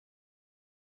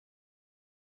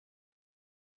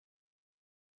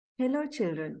Hello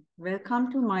children,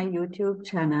 welcome to my YouTube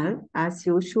channel. As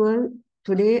usual,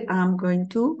 today I'm going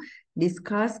to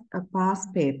discuss a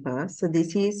past paper. So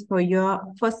this is for your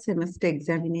first semester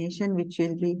examination which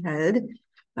will be held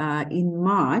in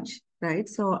March, right?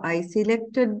 So I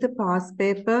selected the past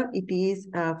paper. It is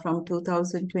from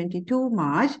 2022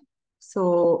 March.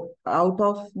 So out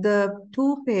of the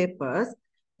two papers,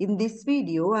 in this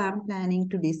video, I'm planning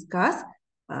to discuss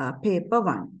paper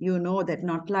 1. You know that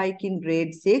not like in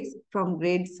grade 6, from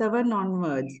grade 7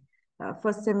 onwards,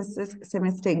 first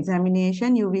semester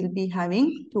examination, you will be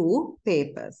having two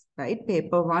papers, right?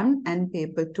 Paper 1 and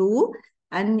paper 2.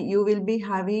 And you will be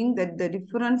having the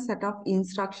different set of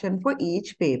instruction for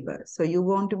each paper. So you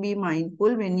want to be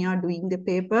mindful when you are doing the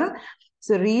paper.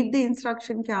 So read the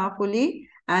instruction carefully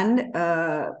and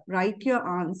write your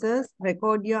answers,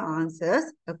 record your answers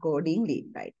accordingly,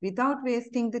 right? Without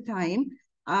wasting the time,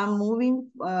 I'm moving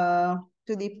to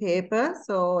the paper.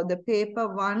 So the paper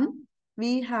 1,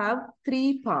 we have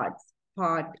 3 parts.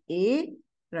 Part A,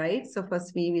 right? So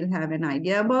first we will have an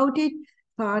idea about it.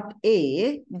 Part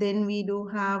A, then we do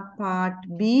have part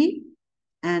B,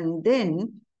 and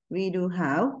then we do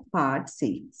have part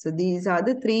C. So these are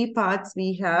the 3 parts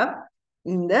we have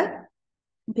in the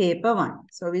paper 1.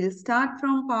 So we'll start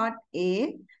from part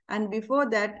A, and before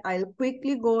that I'll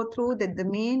quickly go through the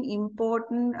main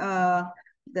important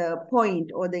the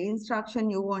point or the instruction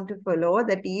you want to follow,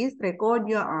 that is record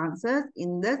your answers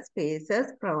in the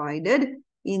spaces provided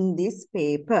in this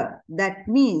paper. That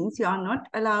means you are not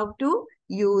allowed to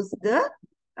use the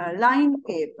line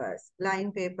papers.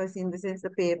 Line papers in the sense the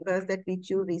papers that which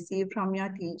you receive from your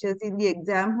teachers in the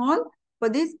exam hall. For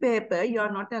this paper, you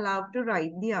are not allowed to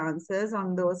write the answers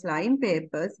on those line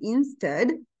papers.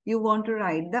 Instead, you want to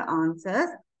write the answers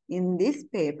in this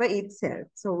paper itself.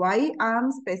 So why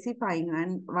I'm specifying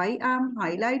and why I'm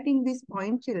highlighting this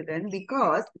point, children,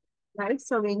 because right,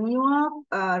 so when you are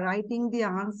writing the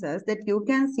answers, that you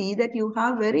can see that you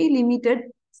have very limited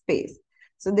space.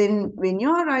 So then when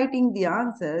you are writing the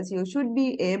answers, you should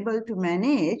be able to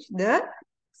manage the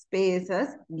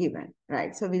spaces given,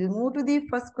 right? So we'll move to the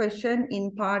first question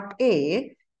in part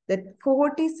A, that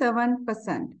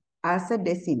 47% as a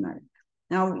decimal.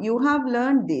 Now you have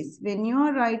learned this. When you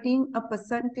are writing a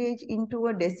percentage into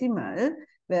a decimal,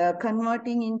 we are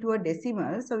converting into a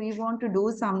decimal. So we want to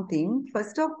do something.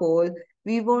 First of all,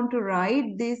 we want to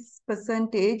write this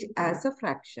percentage as a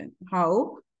fraction.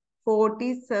 How?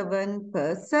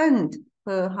 47%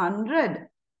 per 100.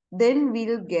 Then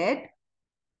we'll get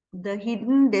the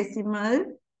hidden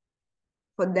decimal,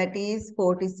 for that is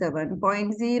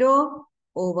 47.0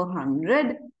 over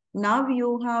 100. Now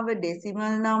you have a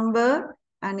decimal number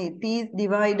and it is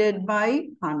divided by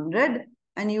 100.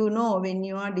 And you know when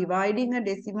you are dividing a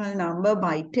decimal number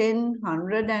by 10,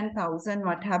 100 and 1000,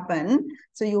 what happened?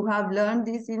 So you have learned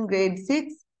this in grade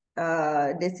 6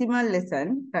 decimal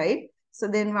lesson, right? So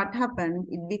then what happened?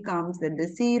 It becomes that the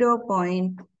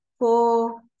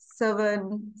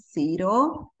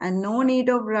 0.470, and no need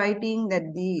of writing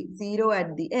that the 0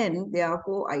 at the end.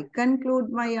 Therefore, I conclude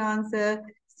my answer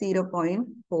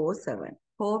 0.47.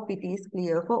 Hope it is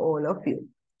clear for all of you.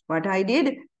 What I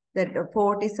did, that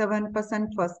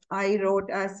 47% first I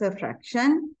wrote as a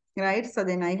fraction, right? So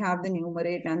then I have the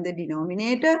numerator and the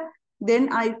denominator. Then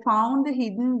I found the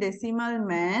hidden decimal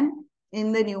man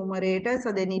in the numerator.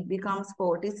 So then it becomes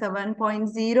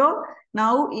 47.0.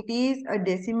 Now it is a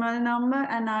decimal number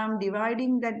and I am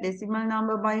dividing that decimal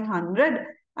number by 100.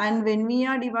 And when we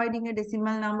are dividing a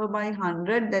decimal number by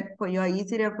 100, that for your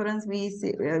easy reference, we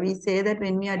say that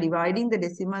when we are dividing, the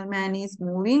decimal man is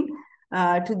moving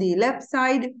to the left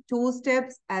side 2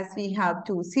 steps as we have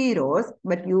 2 zeros.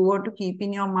 But you want to keep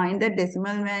in your mind that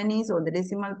decimal man is, or the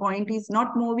decimal point is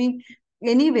not moving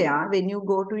anywhere. When you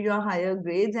go to your higher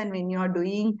grades and when you are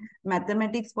doing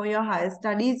mathematics for your higher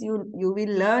studies, you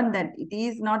will learn that it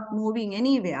is not moving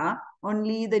anywhere.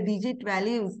 Only the digit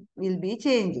values will be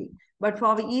changing. But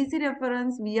for easy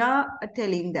reference, we are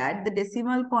telling that the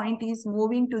decimal point is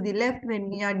moving to the left when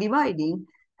we are dividing.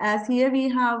 As here we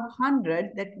have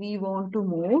 100, that we want to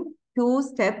move 2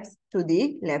 steps to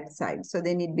the left side. So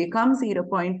then it becomes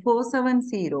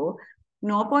 0.470.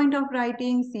 No point of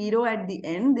writing 0 at the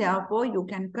end. Therefore, you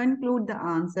can conclude the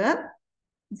answer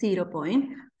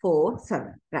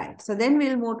 0.47. Right. So then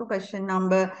we'll move to question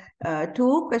number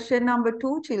 2. Question number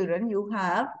 2, children, you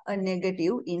have a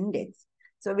negative index.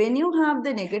 So when you have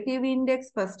the negative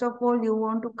index, first of all, you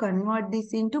want to convert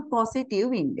this into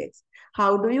positive index.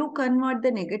 How do you convert the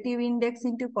negative index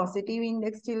into positive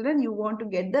index, children? You want to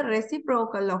get the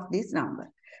reciprocal of this number.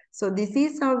 So this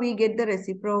is how we get the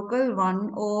reciprocal,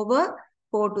 1 over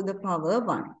 4 to the power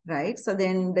 1, right? So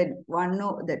then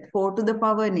that 4 to the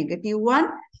power -1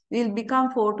 will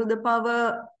become 4 to the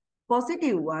power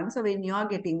 +1. So when you are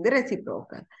getting the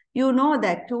reciprocal, you know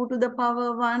that 2 to the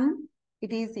power 1,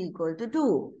 it is equal to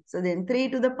 2. So then 3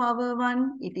 to the power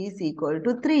 1, it is equal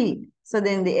to 3. So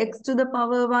then the x to the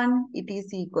power 1, it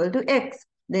is equal to x.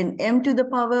 Then m to the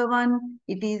power 1,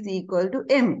 it is equal to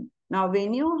m. Now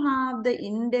when you have the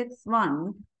index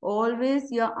 1,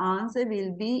 always your answer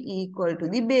will be equal to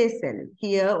the base-L.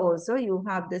 Here also you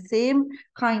have the same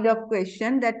kind of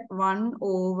question, that 1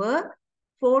 over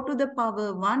 4 to the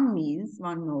power 1 means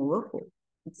 1 over 4.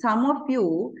 Some of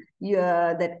you,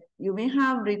 that you may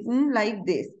have written like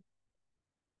this.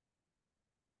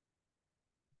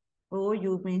 Or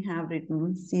you may have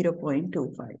written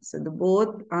 0.25. So the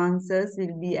both answers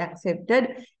will be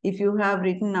accepted if you have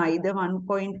written either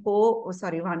 1.4, or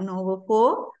sorry, 1 over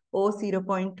 4 or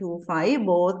 0.25.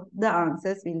 Both the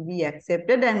answers will be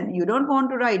accepted, and you don't want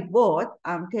to write both.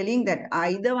 I'm telling that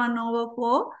either 1 over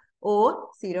 4 or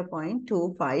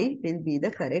 0.25 will be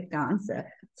the correct answer.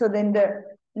 So then the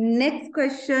next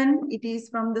question, it is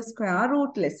from the square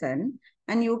root lesson.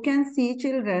 And you can see,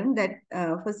 children, that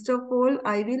first of all,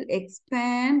 I will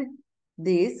expand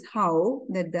this how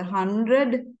that the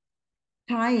 100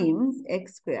 times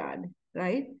x squared,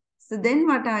 right? So then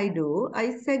what I do,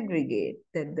 I segregate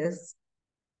that the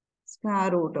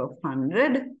square root of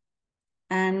 100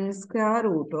 and square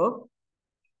root of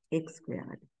x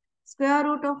squared. Square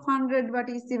root of 100, what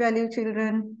is the value,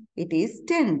 children? It is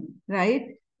 10,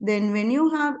 right? Then when you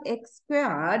have x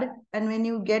squared and when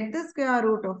you get the square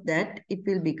root of that, it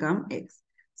will become x.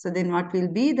 So then what will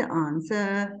be the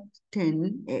answer?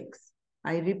 10x.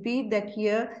 I repeat that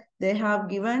here they have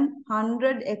given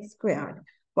 100x squared.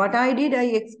 What I did, I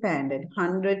expanded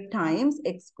 100 times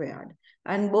x squared.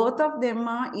 And both of them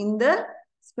are in the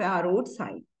square root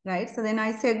side, right? So then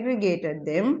I segregated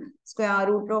them, square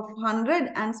root of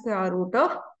 100 and square root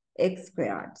of x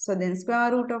squared. So then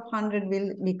square root of 100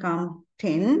 will become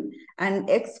 10, and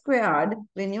x squared,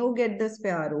 when you get the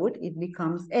square root, it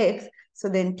becomes x. So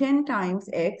then 10 times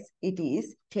x, it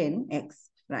is 10x,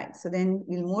 right? So then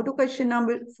we'll move to question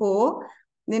number 4.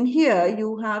 Then here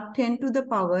you have 10 to the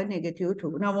power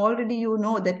 -2. Now already you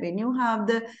know that when you have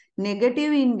the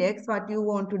negative index, what you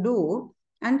want to do.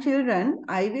 And children,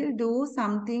 I will do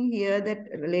something here that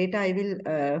later I will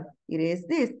erase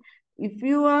this. If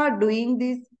you are doing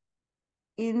this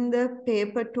in the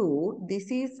paper 2,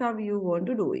 this is how you want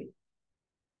to do it.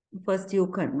 First you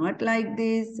convert like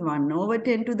this, 1 over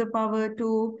 10 to the power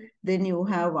 2. Then you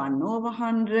have 1 over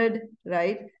 100,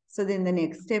 right? So then the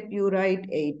next step you write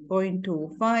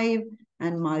 8.25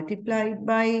 and multiply it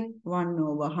by 1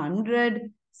 over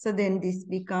 100. So then this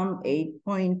becomes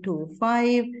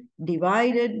 8.25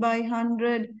 divided by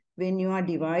 100. When you are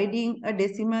dividing a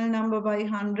decimal number by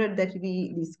 100, that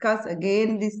we discuss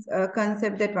again this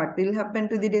concept that what will happen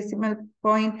to the decimal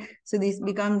point. So this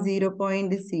becomes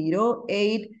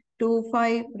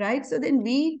 0.0825, right? So then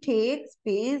we take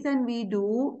space and we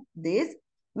do this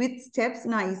with steps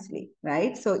nicely,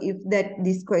 right? So if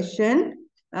this question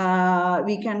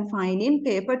we can find in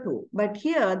paper 2. But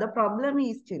here the problem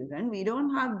is, children, we don't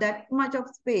have that much of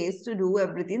space to do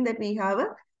everything, that we have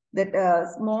that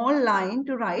small line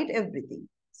to write everything.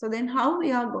 So then how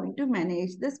we are going to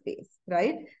manage the space,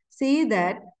 right? See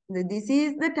that this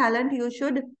is the talent you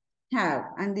should have,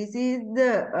 and this is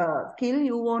the skill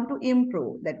you want to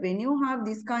improve, that when you have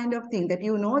this kind of thing, that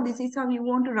you know this is how you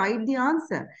want to write the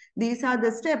answer. These are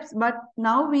the steps, but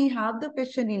now we have the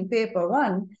question in paper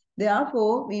 1.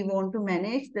 Therefore, we want to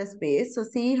manage the space. So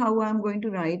see how I'm going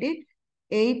to write it.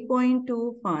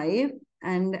 8.25,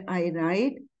 and I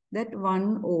write that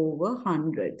 1 over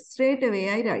 100. Straight away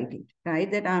I write it,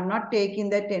 right? That I'm not taking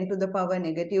that 10 to the power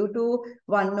 -2,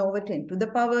 1 over 10 to the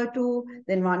power 2,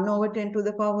 then 1 over 10 to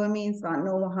the power means 1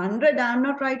 over 100. I'm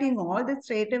not writing all this.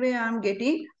 Straight away I'm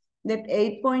getting that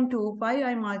 8.25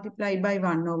 I multiplied by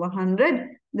 1 over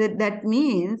 100. That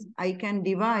means I can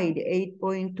divide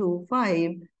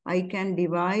 8.25, I can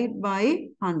divide by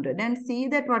 100, and see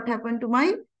that what happened to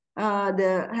my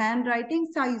the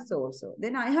handwriting size also.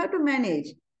 Then I have to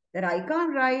manage that I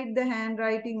can't write the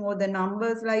handwriting or the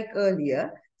numbers like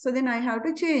earlier. So then I have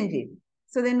to change it.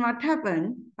 So then what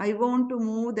happened? I want to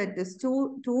move that this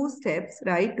two steps,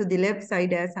 right, to the left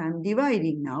side as I'm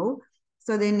dividing now.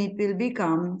 So then it will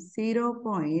become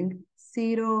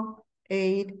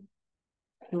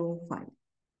 0.0825,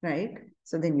 right?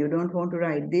 So then you don't want to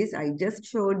write this. I just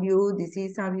showed you this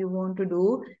is how you want to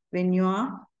do when you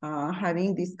are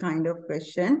having this kind of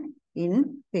question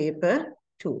in paper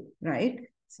 2, right?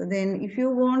 So then if you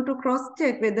want to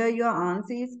cross-check whether your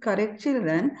answer is correct,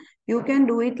 children, you can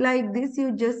do it like this.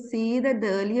 You just see that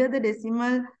earlier the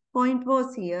decimal point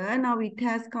was here. Now it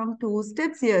has come 2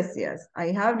 steps. Yes, yes, I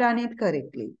have done it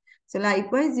correctly. So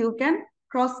likewise, you can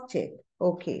cross-check.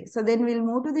 Okay, so then we'll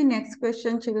move to the next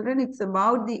question, children. It's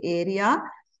about the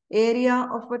area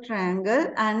of a triangle,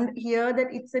 and here that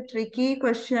it's a tricky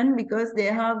question because they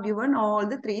have given all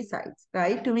the 3 sides,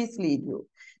 right, to mislead you.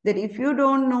 That if you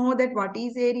don't know that what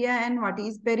is area and what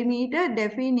is perimeter,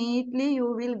 definitely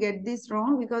you will get this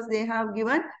wrong because they have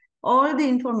given all the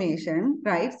information,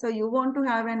 right? So you want to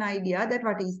have an idea that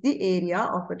what is the area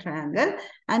of a triangle,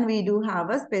 and we do have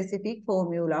a specific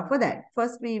formula for that.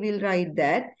 First, we will write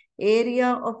that area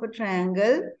of a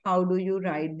triangle. How do you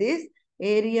write this?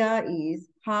 Area is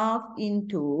half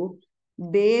into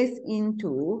base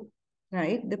into,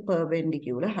 right, the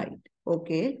perpendicular height.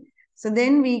 Okay. So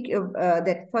then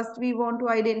that first we want to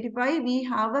identify, we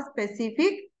have a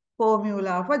specific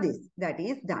formula for this, that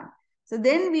is done. So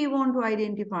then we want to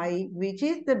identify which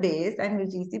is the base and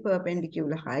which is the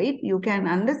perpendicular height. You can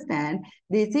understand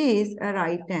this is a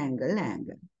right angle.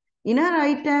 In a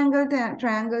right angle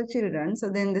triangle, children,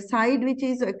 so then the side which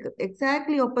is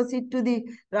exactly opposite to the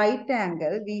right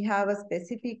angle, we have a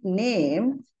specific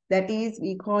name, that is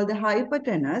we call the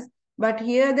hypotenuse. But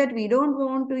here that we don't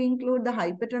want to include the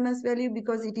hypotenuse value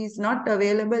because it is not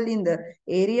available in the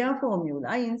area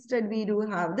formula. Instead, we do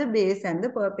have the base and the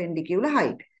perpendicular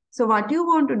height. So what you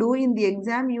want to do in the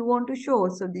exam, you want to show.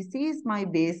 So this is my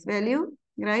base value,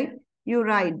 right? You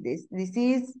write this. This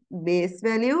is base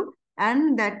value,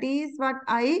 and that is what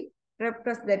I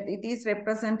represent, that it is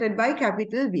represented by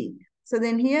capital B. So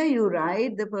then here you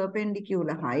write the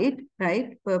perpendicular height,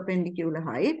 right? Perpendicular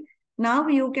height. Now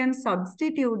you can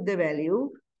substitute the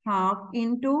value half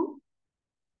into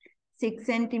 6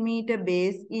 centimeter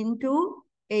base into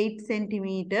 8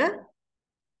 centimeter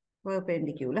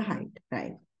perpendicular height,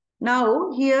 right?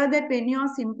 Now here that when you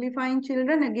are simplifying,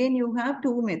 children, again you have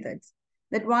 2 methods.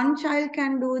 That one child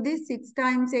can do this 6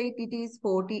 times 8, it is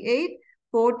 48.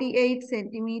 48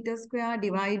 centimeter square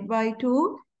divided by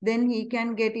 2, then he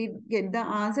can get the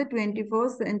answer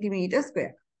 24 centimeter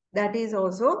square. That is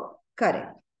also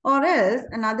correct. Or else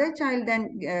another child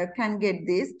then can get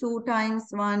this 2 times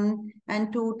 1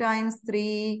 and 2 times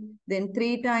 3, then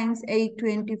 3 times 8,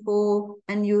 24,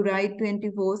 and you write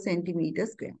 24 centimeter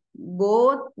square.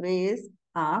 Both ways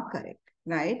are correct,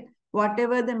 right?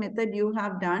 Whatever the method you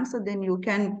have done, so then you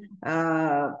can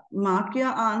mark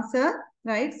your answer,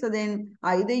 right? So then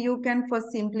either you can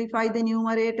first simplify the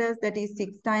numerators, that is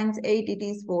 6 times 8, it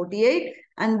is 48.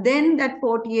 And then that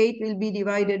 48 will be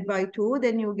divided by 2,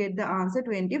 then you get the answer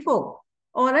 24.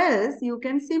 Or else you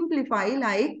can simplify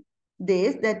like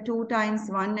this, that 2 times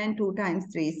 1 and 2 times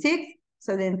 3, 6.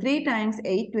 So then 3 times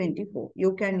 8, 24.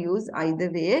 You can use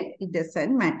either way, it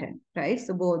doesn't matter, right?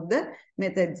 So both the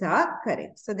methods are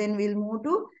correct. So then we'll move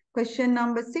to question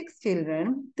number 6,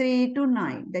 children, 3 to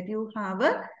 9, that you have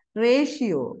a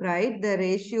ratio, right? The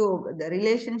ratio, the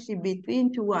relationship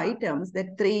between 2 items,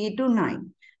 that 3 to 9.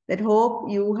 That hope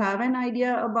you have an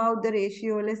idea about the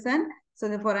ratio lesson.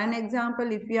 So for an example,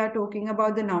 if we are talking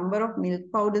about the number of milk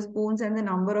powder spoons and the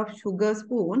number of sugar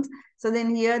spoons, so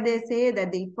then here they say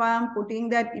that if I am putting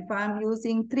that, if I am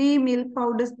using 3 milk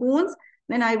powder spoons,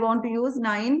 then I want to use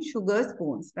 9 sugar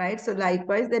spoons, right? So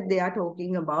likewise that they are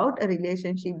talking about a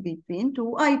relationship between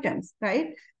 2 items, right?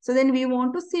 So then we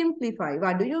want to simplify.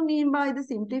 What do you mean by the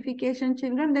simplification,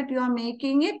 children? That you are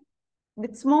making it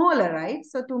bit smaller, right?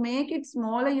 So to make it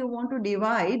smaller, you want to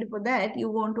divide. For that, you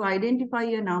want to identify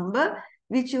a number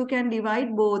which you can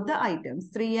divide both the items,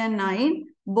 3 and 9.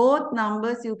 Both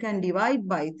numbers you can divide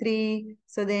by 3.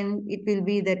 So then it will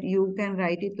be that you can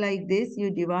write it like this.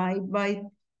 You divide by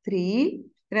 3,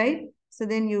 right? So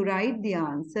then you write the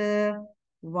answer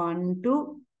 1,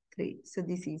 2, 3. So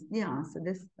this is the answer,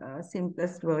 this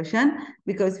simplest version,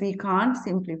 because we can't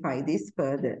simplify this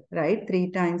further, right?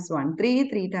 3 times 1, 3,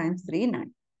 3 times 3,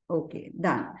 9. Okay,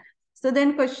 done. So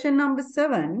then question number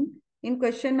 7. In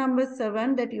question number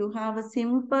 7, that you have a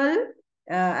simple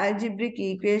algebraic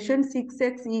equation,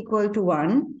 6x equal to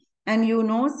 1. And you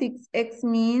know 6x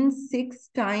means 6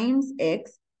 times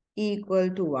x equal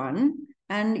to 1.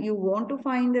 And you want to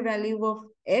find the value of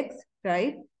x,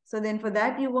 right? So then for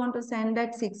that, you want to send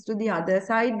that 6 to the other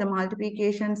side. The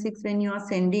multiplication 6, when you are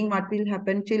sending, what will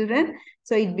happen, children?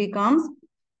 So it becomes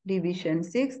division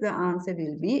 6. The answer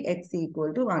will be x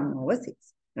equal to 1 over 6.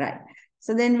 Right.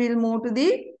 So then we'll move to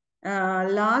the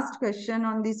last question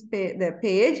on this the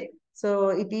page. So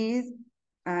it is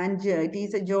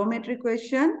a geometry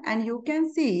question, and you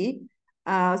can see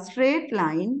a straight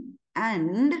line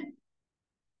and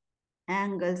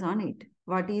angles on it.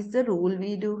 What is the rule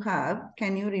we do have?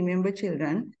 Can you remember,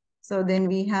 children? So then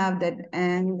we have that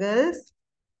angles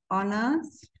on a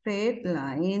straight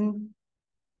line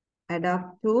add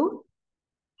up to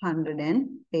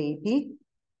 180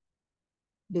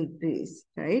 degrees,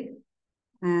 right?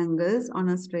 Angles on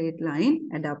a straight line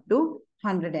add up to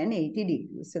 180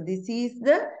 degrees. So this is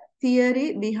the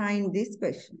theory behind this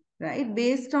question, right?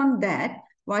 Based on that,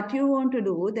 what you want to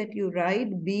do that you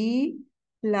write B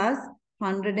plus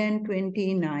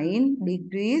 129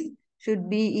 degrees should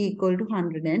be equal to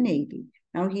 180.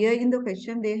 Now here in the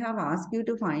question, they have asked you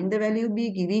to find the value B,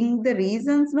 giving the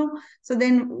reasons, no? So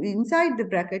then inside the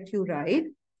bracket, you write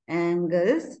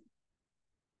angles,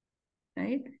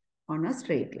 right, on a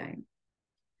straight line.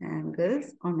 Angles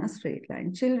on a straight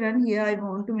line. Children, here I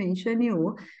want to mention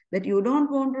you that you don't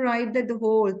want to write that the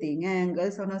whole thing,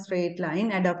 angles on a straight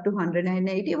line add up to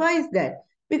 180. Why is that?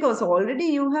 Because already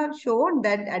you have shown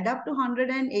that add up to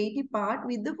 180 part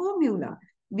with the formula.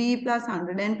 B plus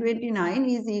 129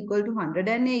 is equal to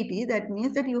 180. That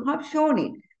means that you have shown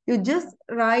it. You just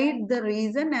write the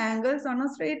reason angles on a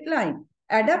straight line.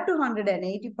 Add up to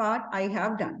 180 part I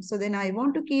have done. So then I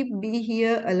want to keep B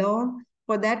here alone.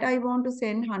 For that, I want to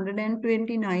send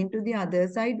 129 to the other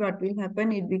side. What will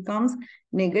happen? It becomes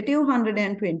negative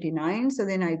 129. So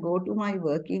then I go to my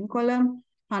working column,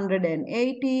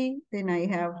 180. Then I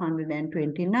have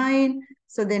 129.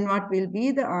 So then what will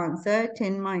be the answer?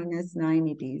 10 minus 9,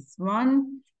 it is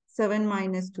 1. 7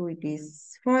 minus 2, it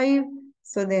is 5.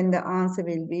 So then the answer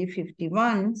will be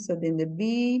 51. So then the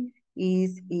B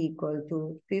is equal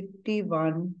to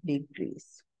 51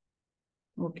 degrees.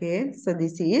 Okay, so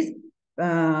this is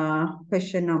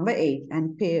question number 8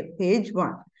 and page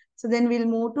 1. So then we'll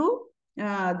move to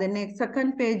the next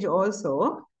second page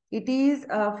also. It is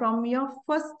from your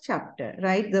first chapter,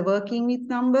 right? The working with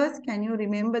numbers. Can you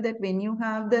remember that when you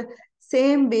have the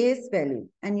same base value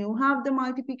and you have the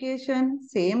multiplication,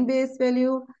 same base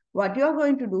value, what you are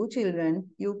going to do, children,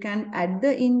 you can add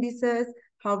the indices.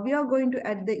 How we are going to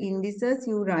add the indices?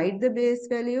 You write the base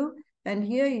value and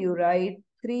here you write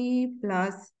 3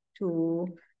 plus 2.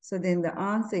 So then the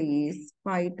answer is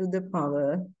 5 to the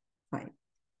power 5,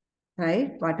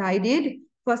 right? What I did,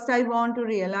 first I want to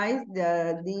realize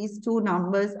these two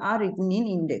numbers are written in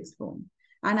index form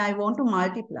and I want to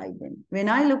multiply them. When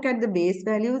I look at the base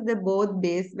values, both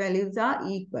base values are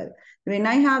equal. When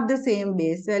I have the same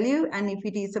base value and if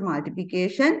it is a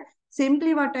multiplication,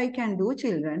 simply what I can do,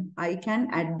 children, I can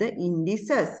add the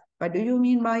indices. What do you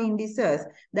mean by indices?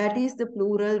 That is the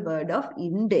plural word of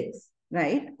index,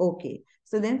 right? Okay.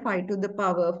 So then 5 to the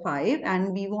power 5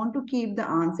 and we want to keep the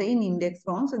answer in index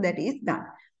form. So that is done.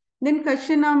 Then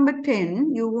question number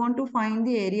 10, you want to find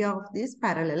the area of this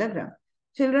parallelogram.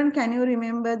 Children, can you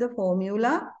remember the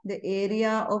formula? The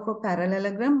area of a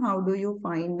parallelogram, how do you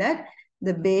find that?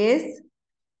 The base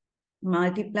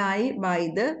multiply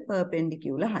by the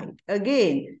perpendicular height.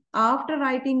 Again, after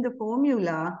writing the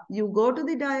formula, you go to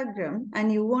the diagram and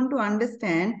you want to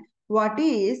understand what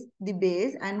is the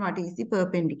base and what is the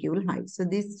perpendicular height. So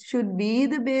this should be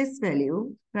the base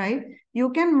value, right?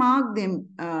 You can mark them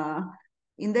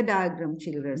in the diagram,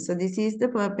 children. So this is the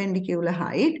perpendicular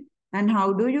height. And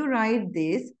how do you write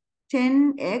this?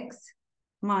 10x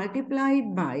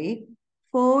multiplied by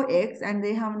 4x, and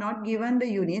they have not given the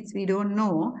units, we don't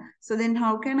know. So then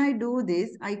how can I do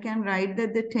this? I can write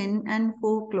that the 10 and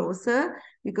 4 closer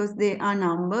because they are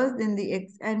numbers, then the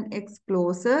x and x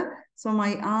closer. So my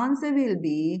answer will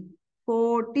be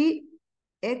 40x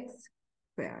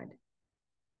squared,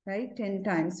 right? 10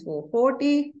 times 4,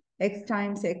 40. X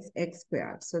times x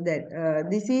squared. So that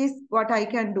this is what I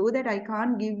can do, that I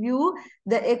can't give you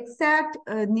the exact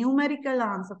numerical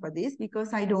answer for this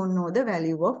because I don't know the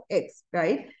value of x,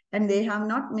 right? And they have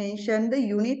not mentioned the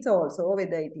units also,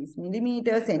 whether it is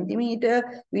millimeter,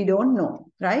 centimeter, we don't know,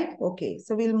 right? Okay,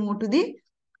 so we'll move to the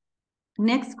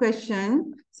next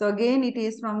question. So again, it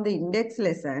is from the index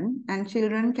lesson. And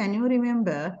children, can you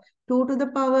remember 2 to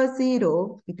the power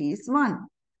 0, it is 1.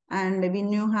 And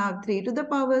when you have 3 to the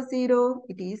power 0,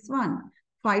 it is 1.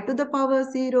 5 to the power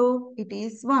 0, it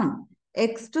is 1.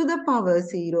 X to the power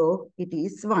 0, it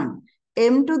is 1.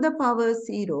 M to the power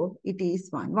 0, it is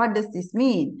 1. What does this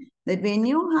mean? That when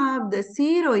you have the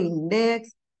 0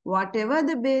 index, whatever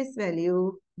the base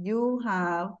value, you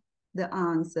have the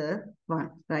answer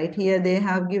 1. Right here they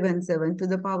have given 7 to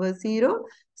the power 0.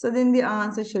 So then the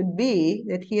answer should be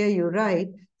that here you write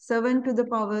 7 to the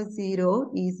power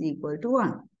 0 is equal to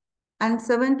 1. And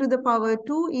 7 to the power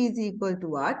 2 is equal to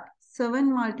what?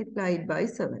 7 multiplied by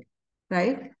 7,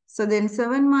 right? So then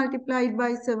 7 multiplied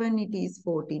by 7, it is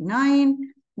 49.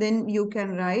 Then you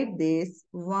can write this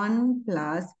 1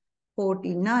 plus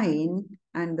 49,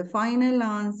 and the final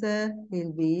answer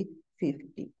will be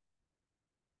 50.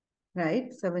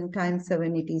 Right? 7 times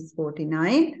 7, it is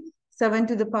 49. 7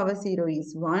 to the power 0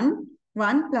 is 1.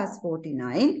 1 plus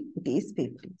 49, it is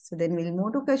 50. So then we'll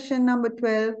move to question number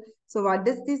 12. So what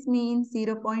does this mean?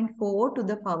 0.4 to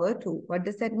the power 2. What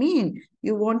does that mean?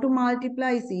 You want to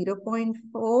multiply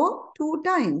 0.4 2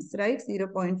 times, right?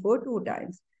 0.4 2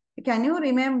 times. Can you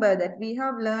remember that we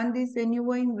have learned this when you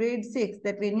were in grade 6,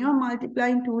 that when you are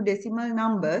multiplying two decimal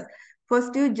numbers,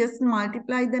 first you just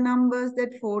multiply the numbers,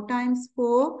 that 4 times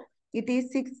 4, it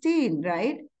is 16,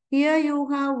 right? Here you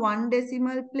have one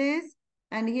decimal place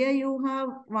and here you have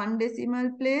one decimal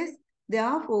place.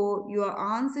 Therefore, your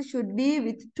answer should be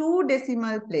with two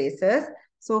decimal places.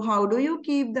 So how do you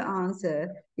keep the answer?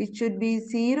 It should be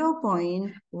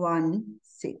 0.16.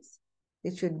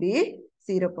 It should be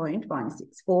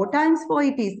 0.16. 4 times 4,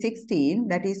 it is 16.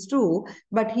 That is true.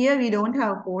 But here we don't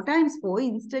have 4 times 4.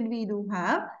 Instead, we do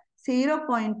have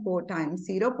 0.4 times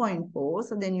 0.4.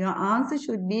 So then your answer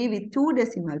should be with two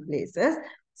decimal places.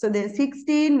 So then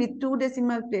 16 with two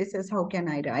decimal places, how can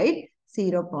I write?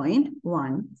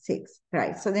 0.16.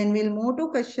 Right. So then we'll move to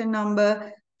question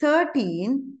number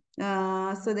 13.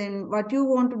 So then what you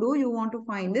want to do, you want to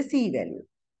find the C value.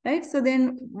 Right. So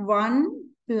then 1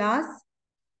 plus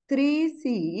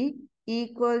 3C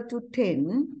equal to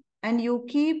 10. And you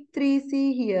keep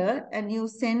 3C here and you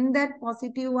send that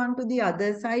positive one to the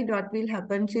other side. What will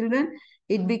happen, children?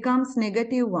 It becomes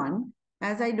 -1.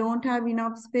 As I don't have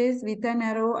enough space, with an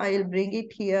arrow, I will bring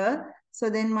it here. So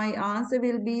then my answer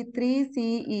will be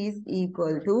 3C is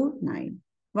equal to 9.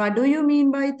 What do you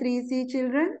mean by 3C,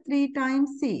 children? 3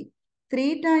 times C.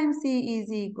 3 times C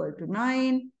is equal to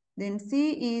 9. Then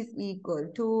C is equal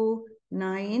to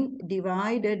 9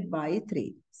 divided by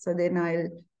 3. So then I'll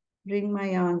bring my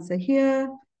answer here.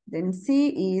 Then C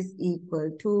is equal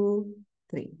to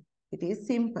 3. It is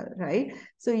simple, right?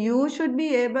 So you should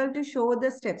be able to show the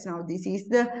steps. Now this is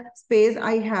the space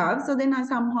I have. So then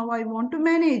somehow I want to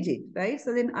manage it, right?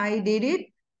 So then I did it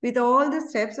with all the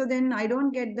steps. So then I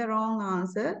don't get the wrong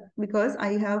answer because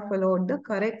I have followed the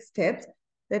correct steps,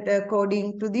 that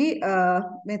according to the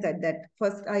method, that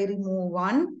first I remove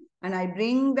 1 and I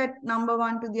bring that number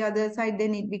 1 to the other side,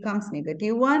 then it becomes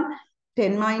 -1.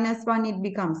 10 minus 1, it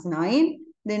becomes 9.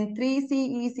 Then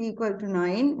 3C is equal to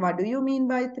 9. What do you mean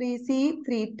by 3C?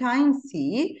 3 times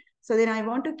C. So then I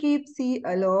want to keep C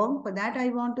along. For that, I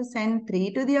want to send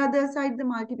 3 to the other side, the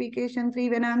multiplication 3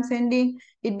 when I'm sending.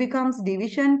 It becomes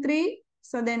division 3.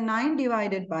 So then 9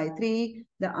 divided by 3,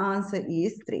 the answer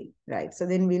is 3, right? So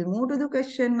then we'll move to the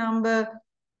question number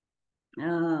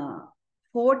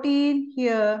 14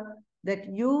 here, that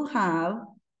you have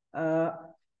a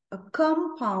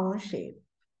compound shape.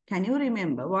 Can you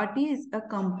remember what is a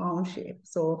compound shape?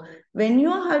 So when you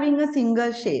are having a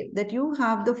single shape, that you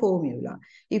have the formula.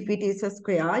 If it is a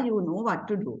square, you know what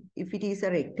to do. If it is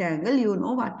a rectangle, you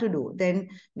know what to do. Then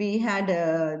we had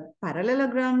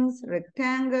parallelograms,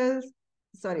 rectangles,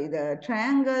 sorry, the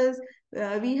triangles.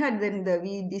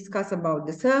 We discussed about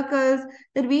the circles,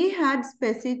 that we had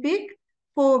specific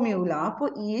formula for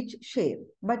each shape.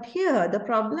 But here the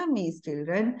problem is,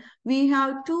 children, we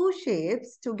have two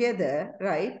shapes together,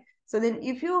 right? So then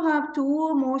if you have two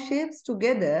or more shapes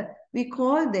together, we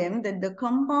call them that the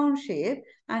compound shape.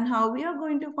 And how we are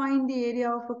going to find the area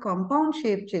of a compound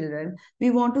shape, children?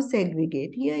 We want to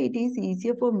segregate. Here it is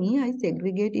easier for me. I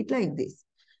segregate it like this.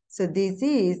 So this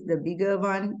is the bigger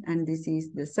one and this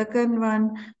is the second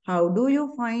one. How do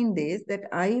you find this? That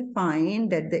I find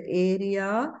that the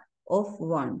area of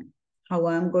 1. How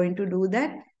I'm going to do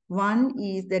that? 1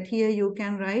 is that here you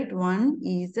can write 1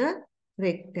 is a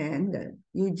rectangle.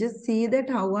 You just see that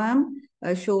how I'm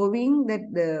showing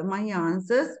that my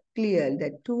answers clear.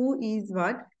 That 2 is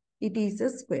what? It is a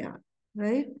square,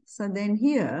 right? So then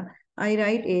here I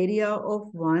write area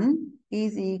of 1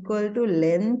 is equal to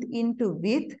length into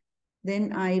width.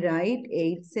 Then I write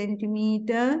 8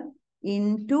 centimeter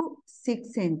into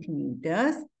 6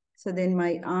 centimeters. So then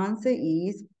my answer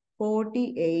is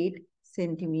 48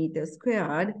 centimeters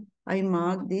squared. I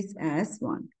mark this as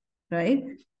 1, right?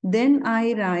 Then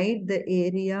I write the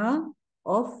area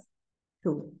of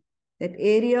 2. That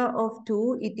area of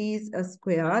 2, it is a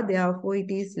square. Therefore,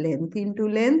 it is length into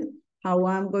length. How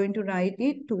I'm going to write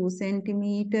it? 2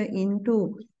 centimeter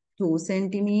into 2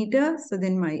 centimeter. So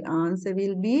then my answer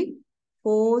will be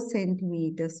 4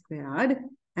 centimeters squared.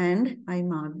 And I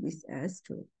mark this as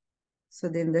 2. So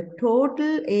then the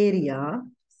total area,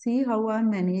 see how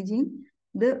I'm managing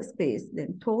the space.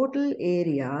 Then total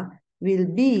area will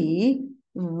be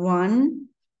 1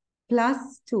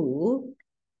 plus 2,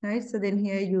 right? So then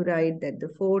here you write that the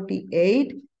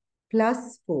 48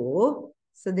 plus 4.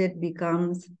 So that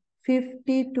becomes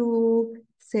 52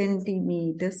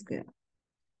 centimeters square.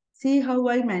 See how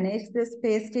I manage the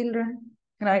space, children,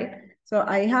 right? So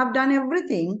I have done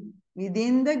everything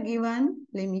within the given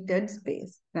limited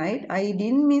space, right? I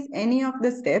didn't miss any of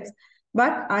the steps,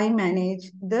 but I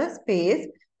manage the space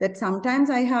that sometimes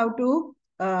I have to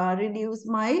reduce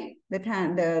my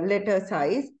letter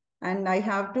size, and I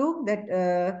have to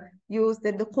use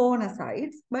the corner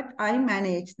sides, but I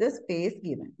manage the space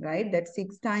given, right? That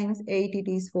 6 times 8, it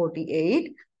is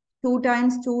 48. 2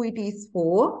 times 2, it is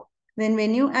 4. Then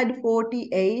when you add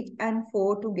 48 and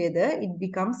 4 together, it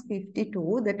becomes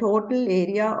 52. The total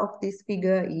area of this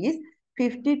figure is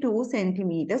 52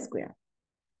 centimeters square.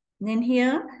 Then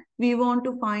here we want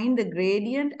to find the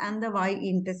gradient and the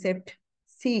y-intercept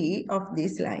C of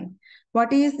this line.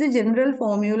 What is the general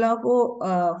formula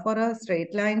for a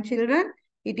straight line, children?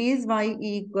 It is y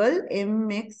equal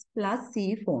mx plus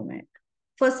c format.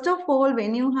 First of all,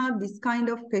 when you have this kind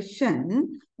of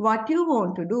question, what you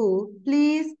want to do,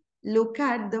 please look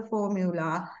at the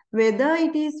formula, whether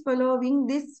it is following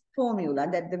this formula,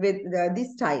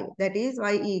 this style, that is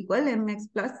y equal mx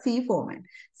plus c format.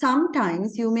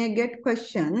 Sometimes you may get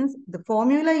questions, the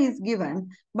formula is given,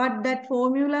 but that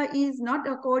formula is not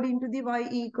according to the y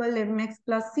equal mx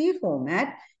plus c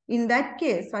format. In that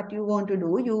case, what you want to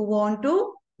do, you want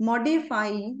to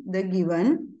modify the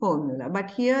given formula.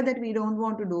 But here that we don't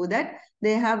want to do that.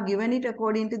 They have given it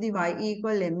according to the y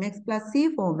equal mx plus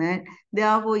c format.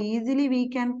 Therefore, easily we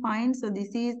can find, so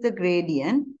this is the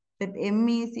gradient, that m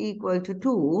is equal to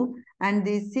 2 and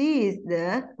this c is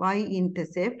the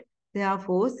y-intercept.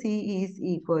 Therefore, c is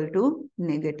equal to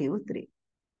 -3,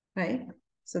 right?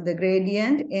 So the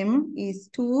gradient m is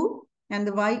 2 and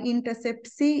the y-intercept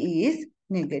c is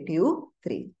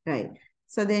 -3, right?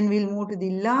 So then we'll move to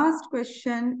the last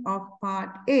question of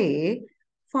part A.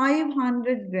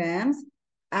 500 grams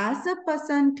as a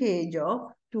percentage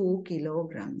of 2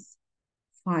 kilograms.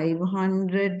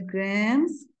 500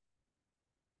 grams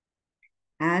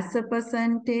as a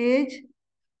percentage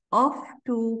of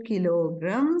 2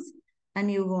 kilograms, and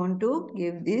you want to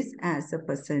give this as a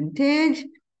percentage.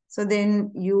 So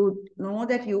then you know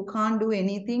that you can't do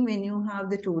anything when you have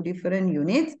the two different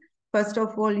units. First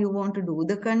of all, you want to do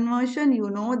the conversion. You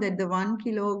know that the 1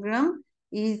 kilogram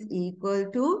is equal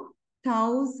to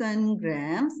 1000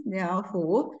 grams.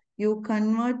 Therefore, you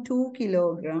convert 2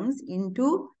 kilograms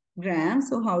into grams.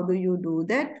 So how do you do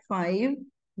that? 5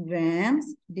 grams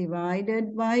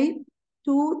divided by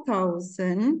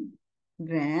 2000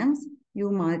 grams,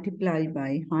 you multiply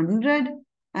by 100,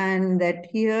 and that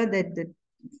here that the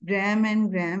gram and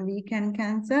gram we can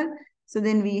cancel. So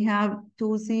then we have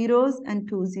 2 zeros and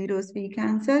 2 zeros we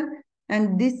cancel,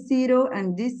 and this 0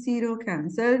 and this 0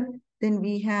 cancelled. Then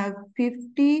we have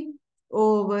 50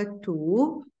 over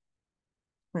 2%.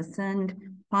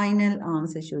 Final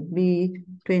answer should be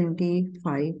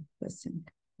 25%.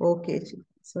 Okay,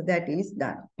 so that is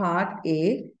done. Part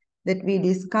A, that we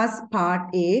discuss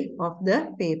part A of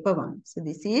the paper 1. So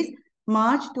this is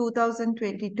March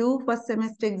 2022 first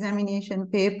semester examination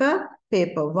paper,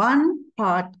 paper 1,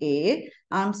 part A.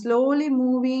 I'm slowly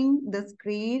moving the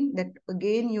screen, that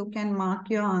again you can mark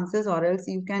your answers, or else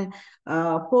you can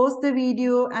pause the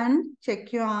video and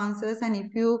check your answers. And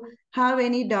if you have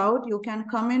any doubt, you can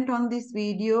comment on this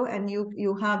video, and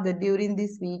you have the during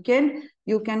this weekend,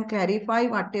 you can clarify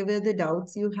whatever the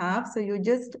doubts you have. So you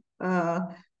just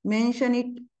mention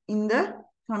it in the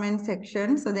comment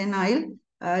section. So then I'll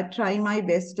try my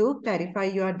best to clarify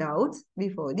your doubts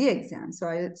before the exam. So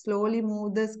I'll slowly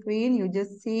move the screen. You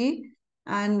just see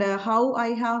and how I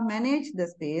have managed the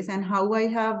space and how I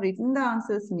have written the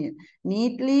answers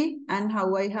neatly and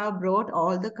how I have brought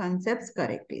all the concepts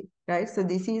correctly, right? So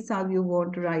this is how you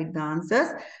want to write the answers.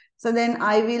 So then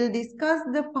I will discuss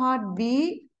the part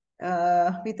B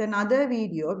with another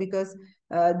video, because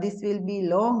this will be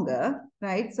longer,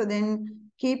 right? So then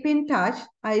keep in touch.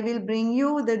 I will bring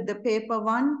you the paper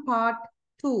 1 part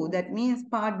 2, that means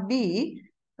part B,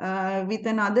 with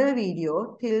another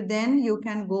video. Till then, you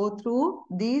can go through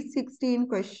these 16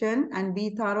 questions and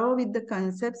be thorough with the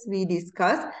concepts we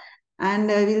discussed. And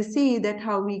we'll see that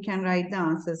how we can write the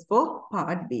answers for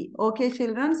part B. Okay,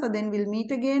 children. So then we'll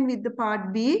meet again with the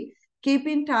part B. Keep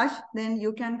in touch. Then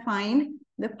you can find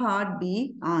the part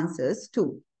B answers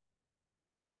too.